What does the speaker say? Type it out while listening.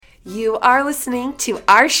You are listening to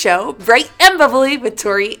our show, Bright and Bubbly with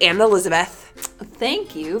Tori and Elizabeth.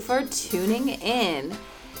 Thank you for tuning in.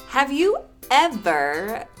 Have you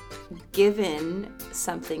ever given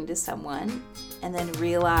something to someone and then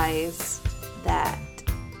realized that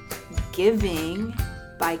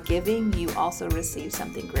by giving, you also receive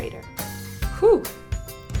something greater? Whew.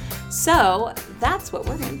 So that's what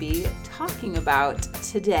we're going to be talking about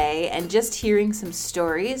today, and just hearing some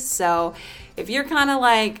stories. So if you're kind of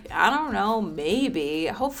like, I don't know, maybe,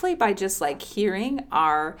 hopefully by just like hearing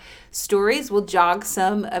our stories will jog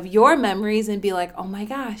some of your memories and be like, oh my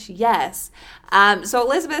gosh, yes. So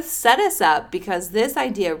Elizabeth, set us up, because this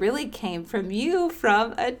idea really came from you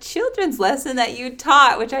from a children's lesson that you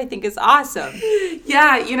taught, which I think is awesome.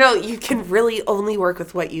 Yeah, you can really only work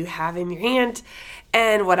with what you have in your hand.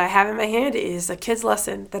 And what I have in my hand is a kids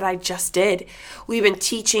lesson that I just did. We've been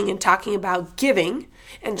teaching and talking about giving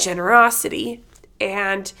and generosity.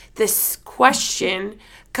 And this question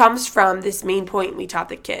comes from this main point we taught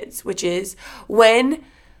the kids, which is, when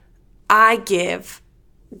I give,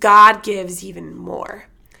 God gives even more.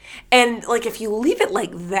 And like, if you leave it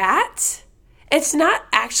like that, it's not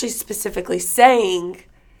actually specifically saying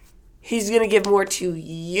he's going to give more to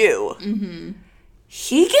you. Mm-hmm.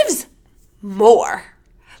 He gives more.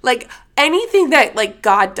 Like, anything that like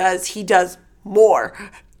God does, he does more.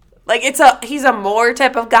 Like, he's a more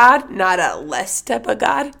type of God, not a less type of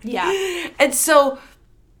God. Yeah. And so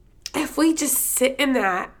if we just sit in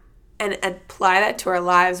that and apply that to our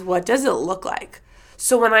lives, what does it look like?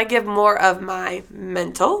 So when I give more of my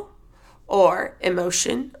mental or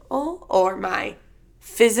emotional or my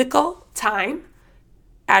physical time,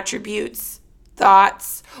 attributes,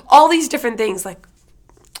 thoughts, all these different things, like,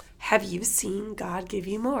 have you seen God give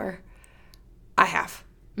you more? I have.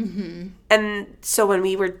 Mm-hmm. And so when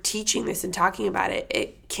we were teaching this and talking about it,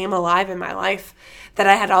 it came alive in my life that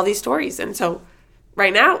I had all these stories. And so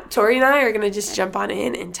right now, Tori and I are going to just jump on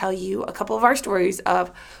in and tell you a couple of our stories of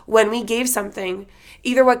when we gave something,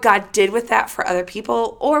 either what God did with that for other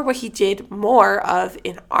people or what he did more of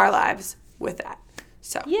in our lives with that.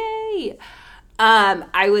 So, yay!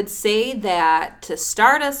 I would say that to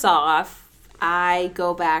start us off, I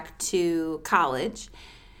go back to college,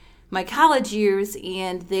 my college years,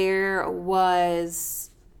 and there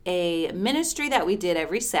was a ministry that we did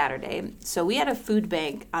every Saturday. So we had a food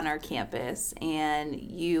bank on our campus, and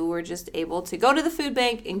you were just able to go to the food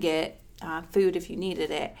bank and get food if you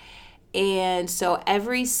needed it. And so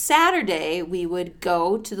every Saturday we would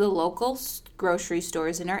go to the local grocery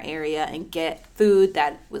stores in our area and get food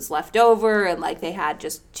that was left over and like they had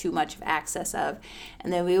just too much of access of.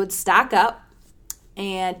 And then we would stock up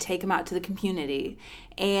and take them out to the community.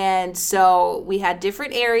 And so we had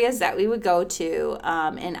different areas that we would go to,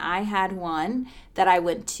 and I had one that I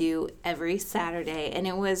went to every Saturday, and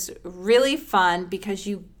it was really fun because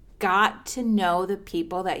you got to know the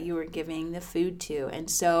people that you were giving the food to. And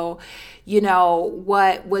so,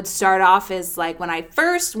 what would start off is like, when I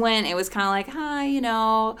first went, it was kind of like,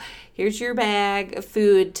 hi, here's your bag of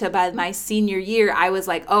food. To by my senior year, I was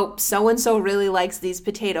like, oh, so-and-so really likes these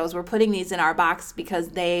potatoes. We're putting these in our box because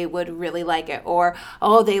they would really like it. Or,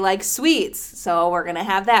 oh, they like sweets, so we're going to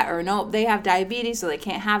have that. Or, no, they have diabetes, so they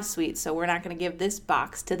can't have sweets, so we're not going to give this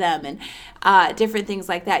box to them. And different things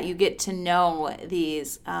like that. You get to know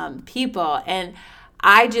these people. And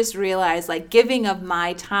I just realized, like, giving of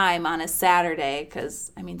my time on a Saturday,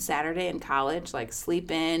 because, Saturday in college, like, sleep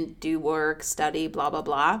in, do work, study, blah, blah,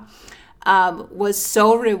 blah, was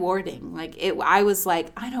so rewarding. I was like,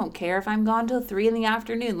 I don't care if I'm gone till 3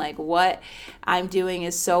 p.m. Like, what I'm doing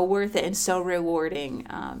is so worth it and so rewarding.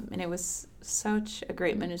 And it was such a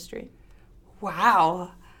great ministry.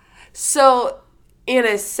 Wow. So, in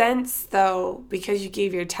a sense, though, because you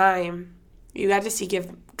gave your time, you got to see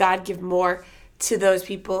God give more to those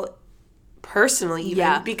people personally,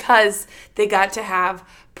 even because they got to have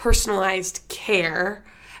personalized care,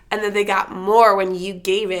 and then they got more when you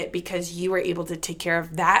gave it because you were able to take care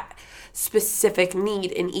of that specific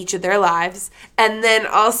need in each of their lives. And then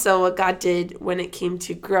also what God did when it came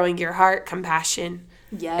to growing your heart, compassion,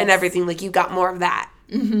 and everything, like, you got more of that.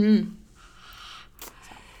 Mm-hmm.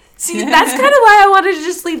 See, that's kind of why I wanted to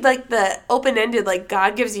just leave, like, the open-ended, like,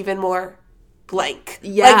 God gives even more blank.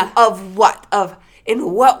 Yeah. Like, of what?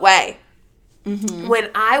 In what way? Mm-hmm. When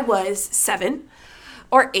I was 7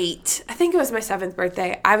 or 8, I think it was my 7th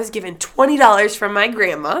birthday, I was given $20 from my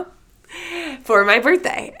grandma for my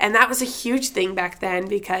birthday. And that was a huge thing back then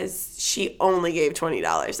because she only gave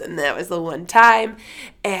 $20. And that was the one time.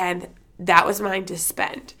 And that was mine to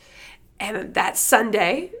spend. And that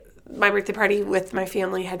Sunday, my birthday party with my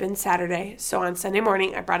family had been Saturday. So on Sunday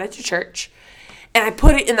morning, I brought it to church. And I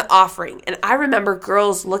put it in the offering. And I remember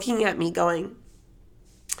girls looking at me going,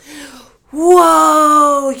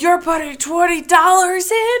 whoa, you're putting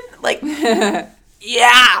 $20 in? Like,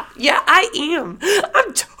 yeah, I am.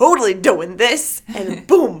 I'm totally doing this. And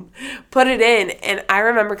boom, put it in. And I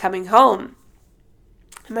remember coming home.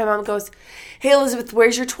 And my mom goes, hey, Elizabeth,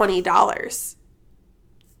 where's your $20?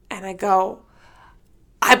 And I go,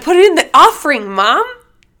 I put it in the offering, Mom.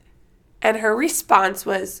 And her response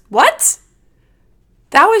was, what?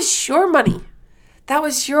 That was your money. That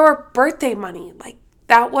was your birthday money. Like,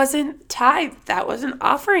 that wasn't tithe. That was an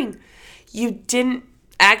offering. You didn't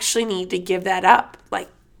actually need to give that up. Like,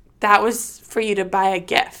 that was for you to buy a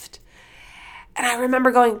gift. And I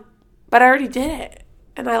remember going, but I already did it.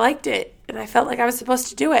 And I liked it. And I felt like I was supposed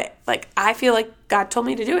to do it. Like, I feel like God told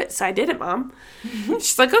me to do it. So I did it, Mom.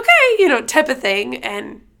 She's like, okay, type of thing.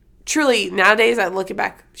 And truly, nowadays, I look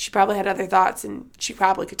back, she probably had other thoughts and she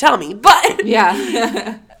probably could tell me. But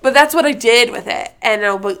yeah. But that's what I did with it. And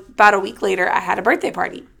about a week later, I had a birthday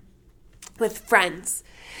party with friends.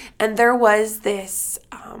 And there was this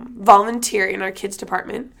volunteer in our kids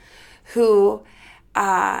department who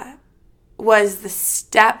was the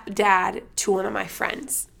stepdad to one of my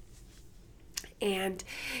friends. And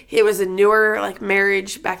it was a newer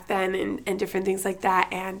marriage back then and different things like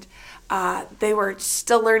that. And they were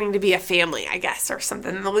still learning to be a family, I guess, or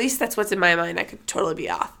something. At least that's what's in my mind. I could totally be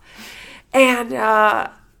off. And I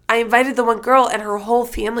invited the one girl, and her whole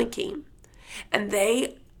family came. And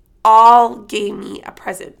they all gave me a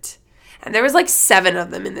present. And there was 7 of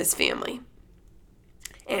them in this family.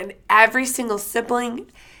 And every single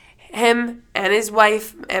sibling, him and his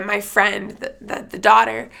wife and my friend, the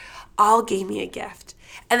daughter, all gave me a gift.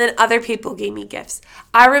 And then other people gave me gifts.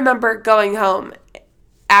 I remember going home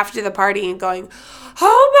after the party and going,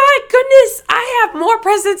 oh my goodness, I have more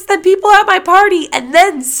presents than people at my party, and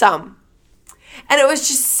then some. And it was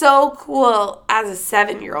just so cool as a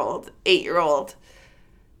 7-year-old, 8-year-old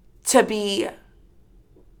to be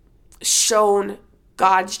shown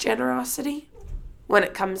God's generosity when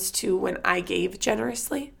it comes to when I gave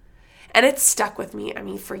generously. And it's stuck with me,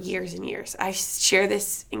 for years and years. I share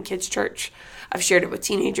this in kids' church. I've shared it with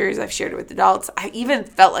teenagers. I've shared it with adults. I even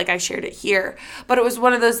felt like I shared it here. But it was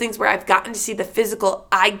one of those things where I've gotten to see the physical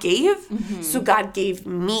I gave, so God gave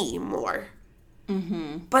me more.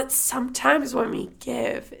 Mm-hmm. But sometimes when we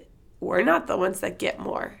give, we're not the ones that get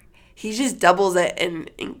more. He just doubles it and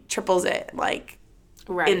triples it,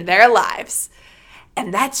 in their lives.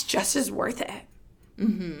 And that's just as worth it.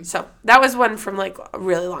 Mm-hmm. So that was one from a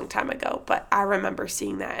really long time ago, but I remember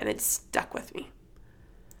seeing that and it stuck with me.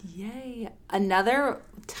 Yay. Another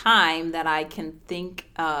time that I can think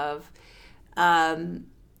of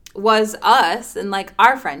was us and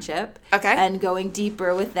our friendship. Okay. And going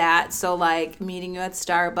deeper with that. So meeting you at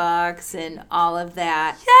Starbucks and all of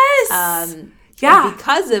that. Yes. Yeah. And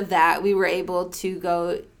because of that, we were able to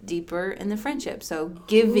go deeper in the friendship. So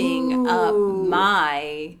giving up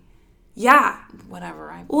my... Yeah. Whatever.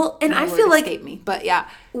 And I feel like escape me, but yeah,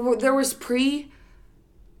 there was preconceived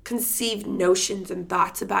notions and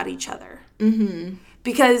thoughts about each other. Mm-hmm.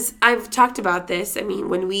 Because I've talked about this.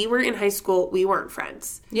 When we were in high school, we weren't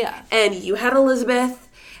friends. Yeah. And you had Elizabeth,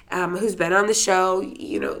 who's been on the show,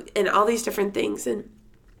 and all these different things, and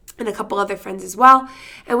a couple other friends as well.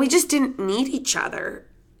 And we just didn't need each other.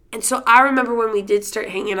 And so I remember when we did start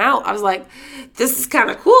hanging out, I was like, this is kind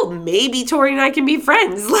of cool. Maybe Tori and I can be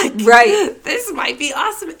friends. Right. This might be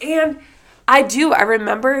awesome. And I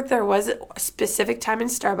remember there was a specific time in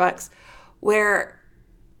Starbucks where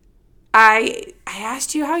I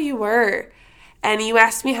asked you how you were. And you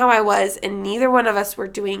asked me how I was. And neither one of us were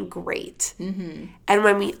doing great. Mm-hmm. And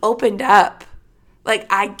when we opened up,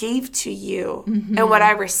 I gave to you. Mm-hmm. And what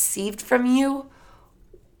I received from you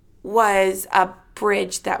was a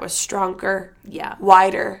bridge that was stronger,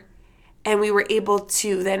 wider, and we were able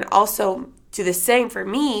to then also do the same for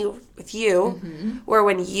me with you, where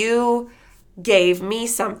when you gave me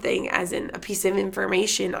something as in a piece of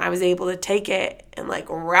information, I was able to take it and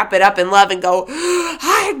wrap it up in love and go,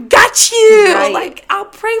 I got you. Right. I'll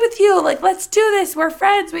pray with you. Let's do this. We're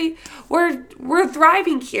friends. We're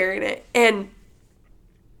thriving here in it, and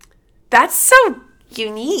that's so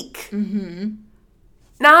unique. Mm-hmm.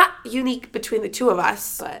 Not unique between the two of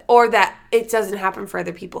us, or that it doesn't happen for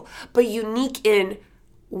other people, but unique in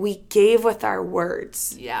we gave with our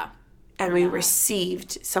words. Yeah. And we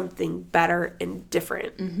received something better and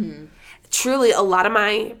different. Mm-hmm. Truly, a lot of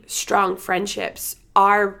my strong friendships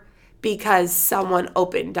are because someone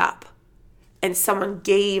opened up and someone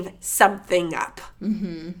gave something up.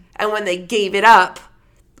 Mm-hmm. And when they gave it up,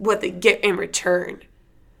 what they get in return.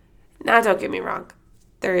 Now, don't get me wrong.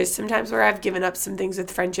 There is some times where I've given up some things with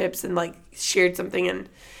friendships and like shared something and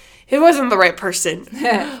it wasn't the right person.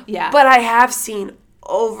 Yeah. But I have seen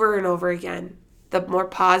over and over again the more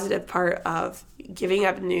positive part of giving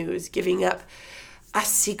up news, giving up a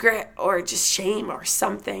secret or just shame or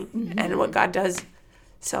something, and what God does.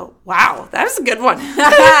 So, wow, that was a good one.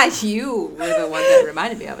 You were the one that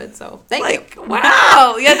reminded me of it, so thank you.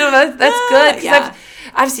 Wow. Yeah, no, that's good. 'Cause Yeah.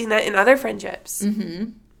 I've seen that in other friendships.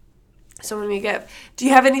 Mm-hmm. So when we do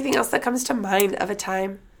you have anything else that comes to mind of a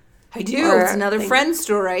time? I do. It's another friend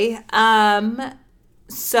story.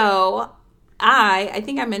 So I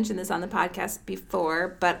think I mentioned this on the podcast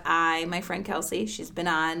before, but my friend Kelsey, she's been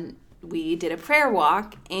on, we did a prayer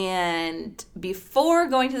walk, and before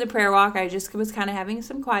going to the prayer walk, I just was kind of having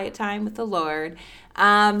some quiet time with the Lord.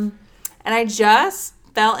 And I just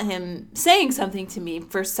felt him saying something to me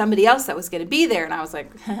for somebody else that was going to be there, and I was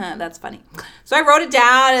like, that's funny. So I wrote it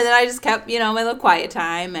down, and then I just kept, my little quiet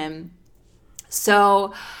time, and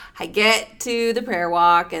so I get to the prayer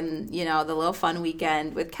walk and, the little fun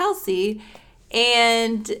weekend with Kelsey,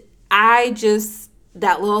 and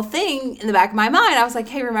that little thing in the back of my mind, I was like,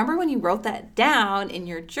 hey, remember when you wrote that down in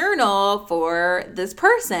your journal for this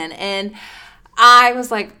person? And I was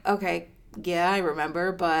like, okay, yeah, I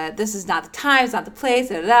remember, but this is not the time, it's not the place,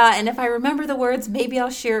 da, da, da. And if I remember the words, maybe I'll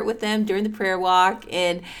share it with them during the prayer walk.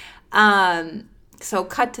 And so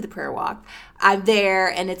cut to the prayer walk. I'm there,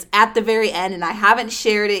 and it's at the very end, and I haven't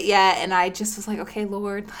shared it yet, and I just was like, okay,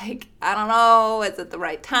 Lord, like, I don't know, is it the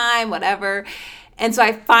right time, whatever. And so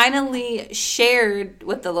I finally shared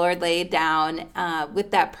what the Lord laid down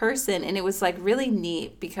with that person, and it was like really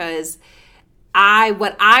neat because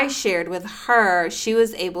what I shared with her, she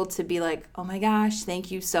was able to be like, oh my gosh,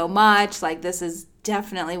 thank you so much. Like, this is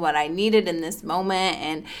definitely what I needed in this moment.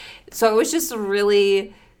 And so it was just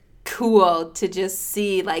really cool to just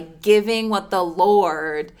see, like, giving what the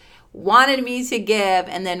Lord wanted me to give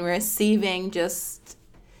and then receiving just,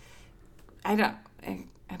 I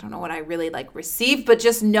don't know what I really, like, received, but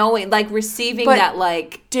just knowing, like, receiving that,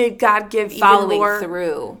 like, did God give following even more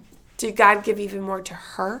through? Did God give even more to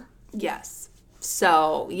her? Yes.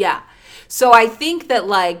 So, yeah. So I think that,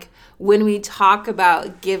 like, when we talk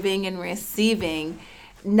about giving and receiving,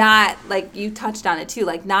 not, like, you touched on it too,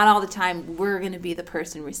 like, not all the time we're going to be the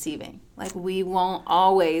person receiving. Like, we won't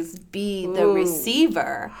always be the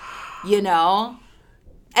receiver, And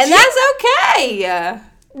that's okay.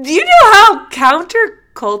 Do you know how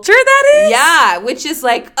counterculture that is? Yeah, which is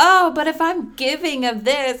like, oh, but if I'm giving of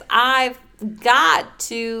this, I've got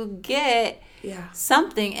to get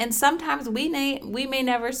something. And sometimes we may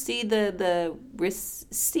never see the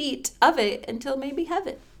receipt of it until maybe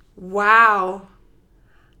heaven. Wow.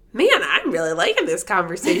 Man, I'm really liking this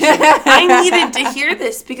conversation. I needed to hear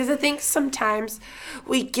this because I think sometimes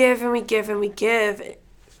we give and we give and we give.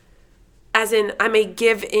 As in, I may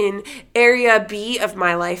give in area B of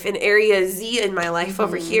my life, in area Z in my life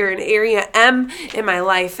over here, in area M in my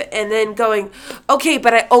life, and then going, okay,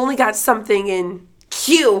 but I only got something in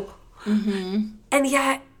Q. Mm-hmm. And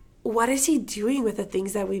yet, what is he doing with the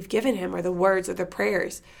things that we've given him, or the words or the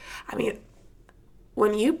prayers? I mean,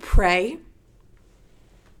 when you pray,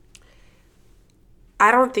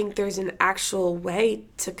 I don't think there's an actual way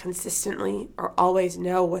to consistently or always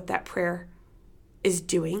know what that prayer is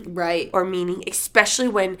doing. Right. Or meaning, especially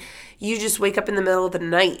when you just wake up in the middle of the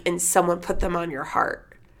night and someone put them on your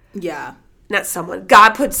heart. Yeah. Not someone.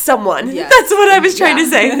 God put someone. Yes. That's what I was trying to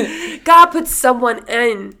say. God put someone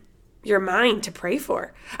in your mind to pray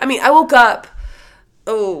for. I mean, I woke up,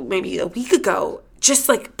 maybe a week ago, just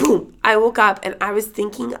like, boom. I woke up and I was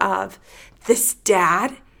thinking of this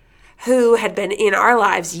dad who had been in our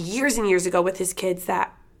lives years and years ago with his kids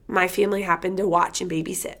that my family happened to watch and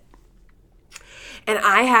babysit. And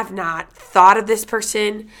I have not thought of this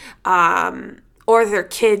person or their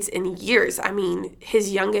kids in years. I mean,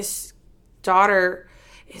 his youngest daughter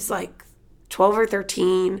is like 12 or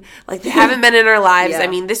 13. Like, they haven't been in our lives. Yeah. I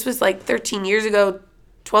mean, this was like 13 years ago,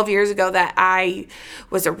 12 years ago that I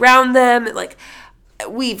was around them. Like,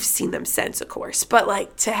 we've seen them since, of course, but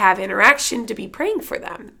like to have interaction, to be praying for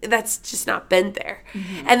them, that's just not been there.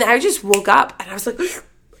 Mm-hmm. And I just woke up and I was like, okay,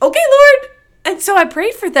 Lord. And so I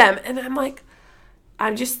prayed for them. And I'm like,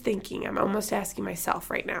 I'm just thinking, I'm almost asking myself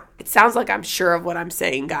right now. It sounds like I'm sure of what I'm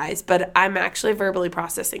saying, guys, but I'm actually verbally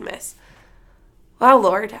processing this. Wow,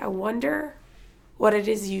 Lord, I wonder what it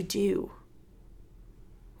is you do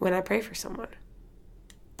when I pray for someone.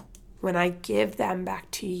 When I give them back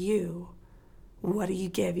to you, what do you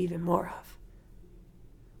give even more of?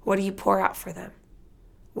 What do you pour out for them?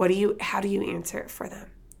 How do you answer it for them?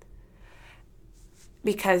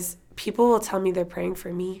 Because people will tell me they're praying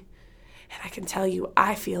for me, And I can tell you,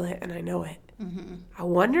 I feel it and I know it. I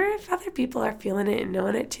wonder if other people are feeling it and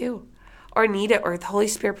knowing it too, or need it, or the Holy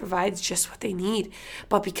Spirit provides just what they need.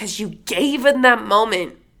 But because you gave in that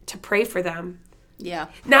moment to pray for them. Yeah.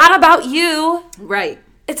 Not about you. Right.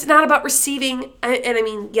 It's not about receiving. And I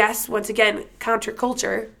mean, yes, once again,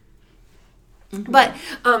 counterculture. But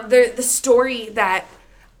the story that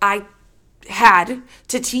I had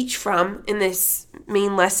to teach from in this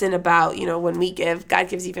main lesson about, when we give, God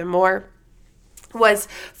gives even more, was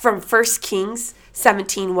from 1 Kings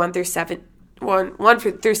 17, 1 through 16.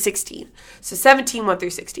 So 17, 1 through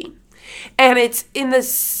 16. And it's in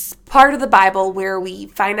this part of the Bible where we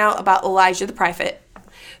find out about Elijah the prophet,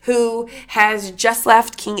 who has just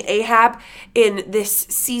left King Ahab in this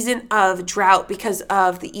season of drought because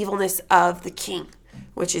of the evilness of the king,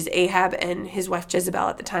 which is Ahab and his wife Jezebel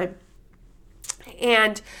at the time.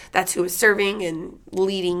 And that's who was serving and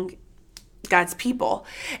leading God's people.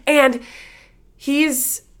 And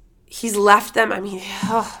he's left them. I mean,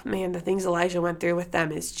 oh man, the things Elijah went through with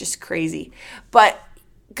them is just crazy. But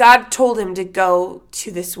God told him to go to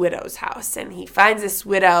this widow's house, and he finds this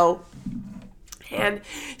widow, and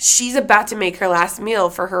she's about to make her last meal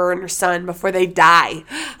for her and her son before they die.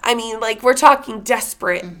 I mean, like, we're talking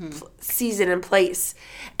desperate season and place.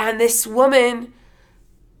 And this woman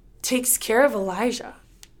takes care of Elijah,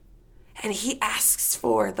 and he asks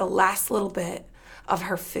for the last little bit of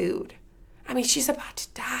her food. I mean, she's about to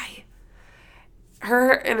die.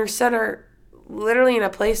 Her and her son are literally in a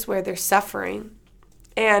place where they're suffering.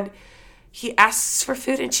 And he asks for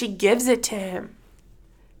food and she gives it to him.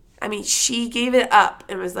 I mean, she gave it up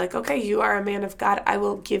and was like, okay, you are a man of God. I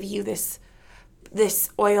will give you this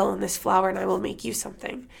oil and this flour, and I will make you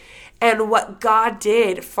something. And what God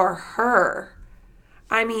did for her,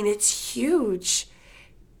 I mean, it's huge.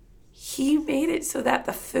 He made it so that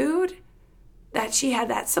the food that she had,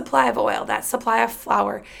 that supply of oil, that supply of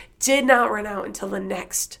flour, did not run out until the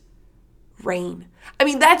next rain. I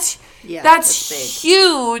mean, that's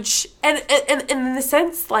huge. And in the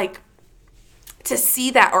sense, like, to see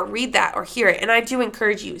that or read that or hear it. And I do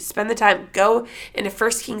encourage you, spend the time, go into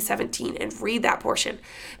 1 Kings 17 and read that portion,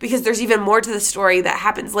 because there's even more to the story that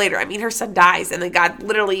happens later. I mean, her son dies and then God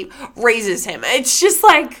literally raises him. It's just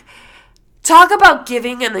like, talk about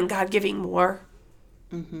giving and then God giving more.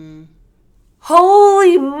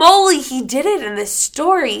 Holy moly, he did it in this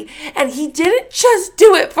story. And he didn't just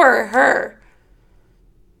do it for her.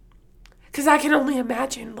 Because I can only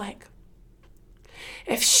imagine, like,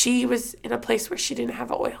 if she was in a place where she didn't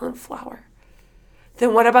have oil and flour,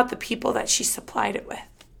 then what about the people that she supplied it with?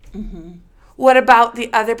 What about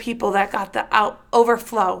the other people that got the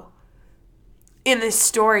overflow in this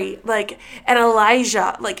story? Like, and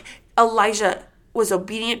Elijah was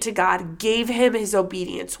obedient to God, gave him his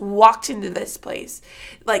obedience, walked into this place,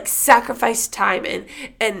 like, sacrificed time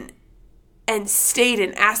and stayed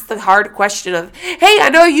and asked the hard question of, hey, I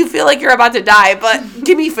know you feel like you're about to die, but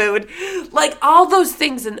give me food. Like, all those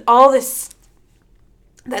things and all this,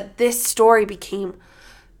 that this story became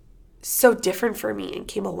so different for me and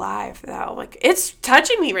came alive that I'm like, it's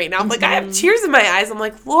touching me right now. Like, I have tears in my eyes. I'm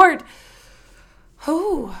like, Lord,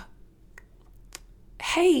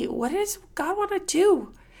 hey, what does God want to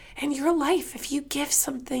do in your life if you give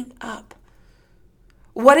something up?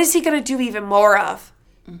 What is he going to do even more of?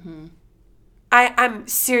 I'm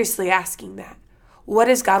seriously asking that. What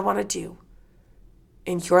does God want to do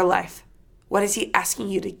in your life? What is he asking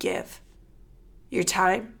you to give? Your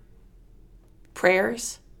time?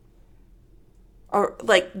 Prayers? Or,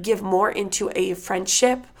 like, give more into a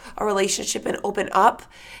friendship, a relationship, and open up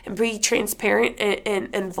and be transparent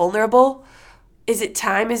and vulnerable? Is it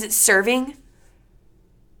time? Is it serving?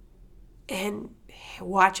 And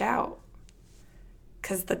watch out.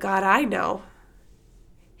 Because the God I know,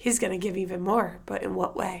 he's going to give even more. But in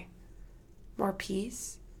what way? More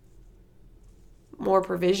peace? More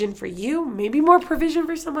provision for you? Maybe more provision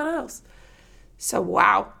for someone else. So,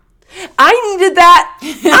 wow. I needed that.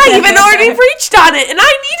 I even already preached on it, and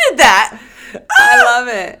I needed that. I love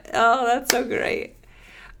it. Oh, that's so great.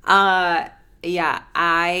 Yeah,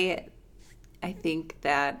 I think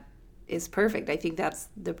that is perfect. I think that's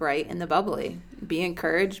the bright and the bubbly. Be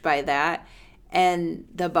encouraged by that. And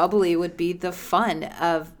the bubbly would be the fun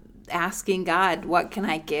of asking God, what can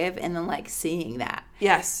I give? And then, like, seeing that.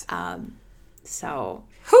 Yes. So,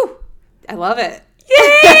 whew, I love it.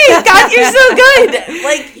 Yay! God, you're so good.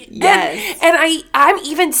 Like, yes. And I'm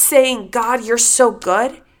even saying, God, you're so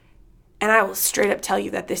good. And I will straight up tell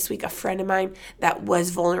you that this week, a friend of mine that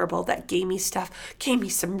was vulnerable, that gave me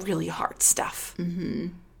some really hard stuff.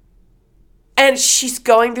 And she's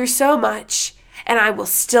going through so much. And I will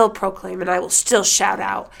still proclaim and I will still shout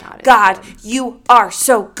out, God, you are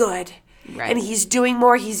so good. Right. And he's doing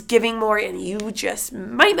more, he's giving more, and you just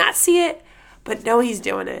might not see it, but know he's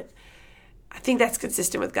doing it. I think that's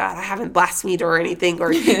consistent with God. I haven't blasphemed or anything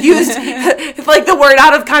or used like the word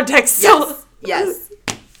out of context. So. Yes.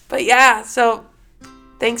 But yeah, so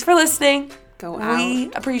thanks for listening. Go out.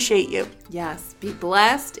 We appreciate you. Yes. Be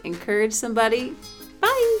blessed. Encourage somebody.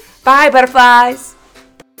 Bye. Bye, butterflies.